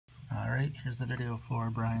Alright, here's the video for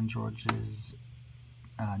Bryan George's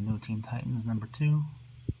new Teen Titans #2.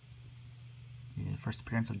 The first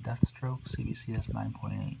appearance of Deathstroke, CBCS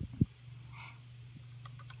 9.8.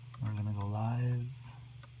 We're gonna go live.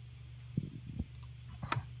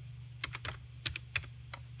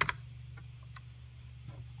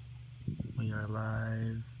 We are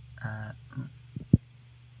live at,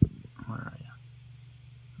 where are you?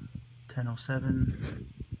 10:07,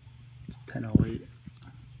 it's 10:08,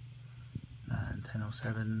 and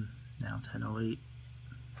 10:07, now 10:08.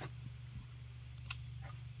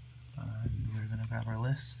 And we're gonna grab our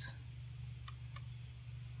list.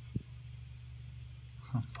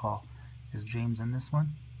 Paul, is James in this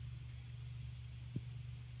one?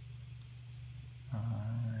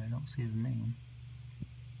 I don't see his name,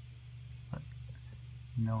 but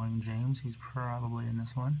knowing James, he's probably in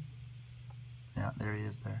this one. Yeah, there he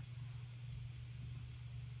is there.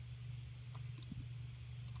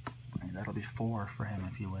 That'll be 4 for him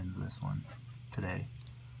if he wins this one today.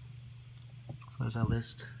 So there's our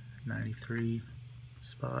list, 93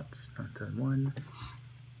 spots, not 10, 1,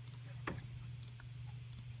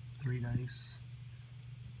 3 dice,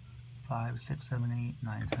 5, 6, 7, 8,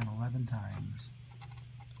 9, 10, 11 times,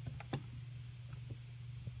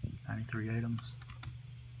 93 items.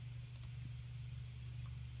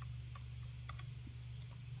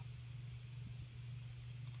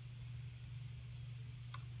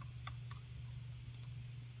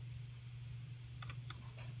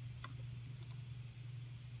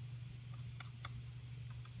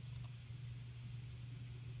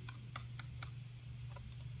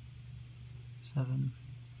 Seven,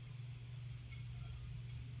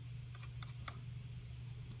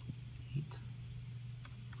 8,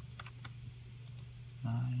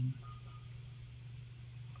 9,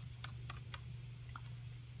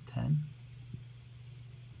 10.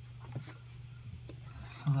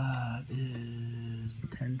 So that is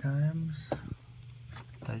 10 times.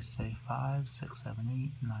 Dice say 5, 6, 7,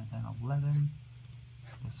 8, 9, 10, 11.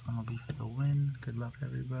 This one will be for the win. Good luck,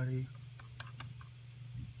 everybody.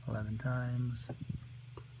 11 times to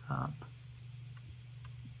the top.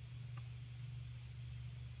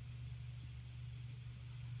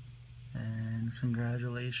 And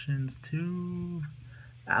congratulations to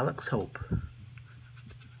Alex Hope.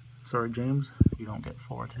 Sorry, James, you don't get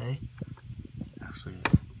 4 today. Actually,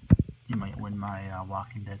 you might win my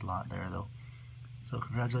Walking Dead lot there, though. So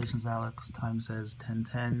congratulations, Alex. Time says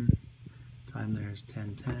 10:10. Time there is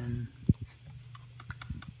 10:10.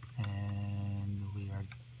 And we are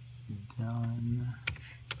done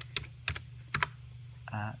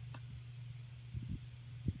at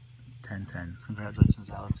 10:10. Congratulations,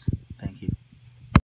 Alex.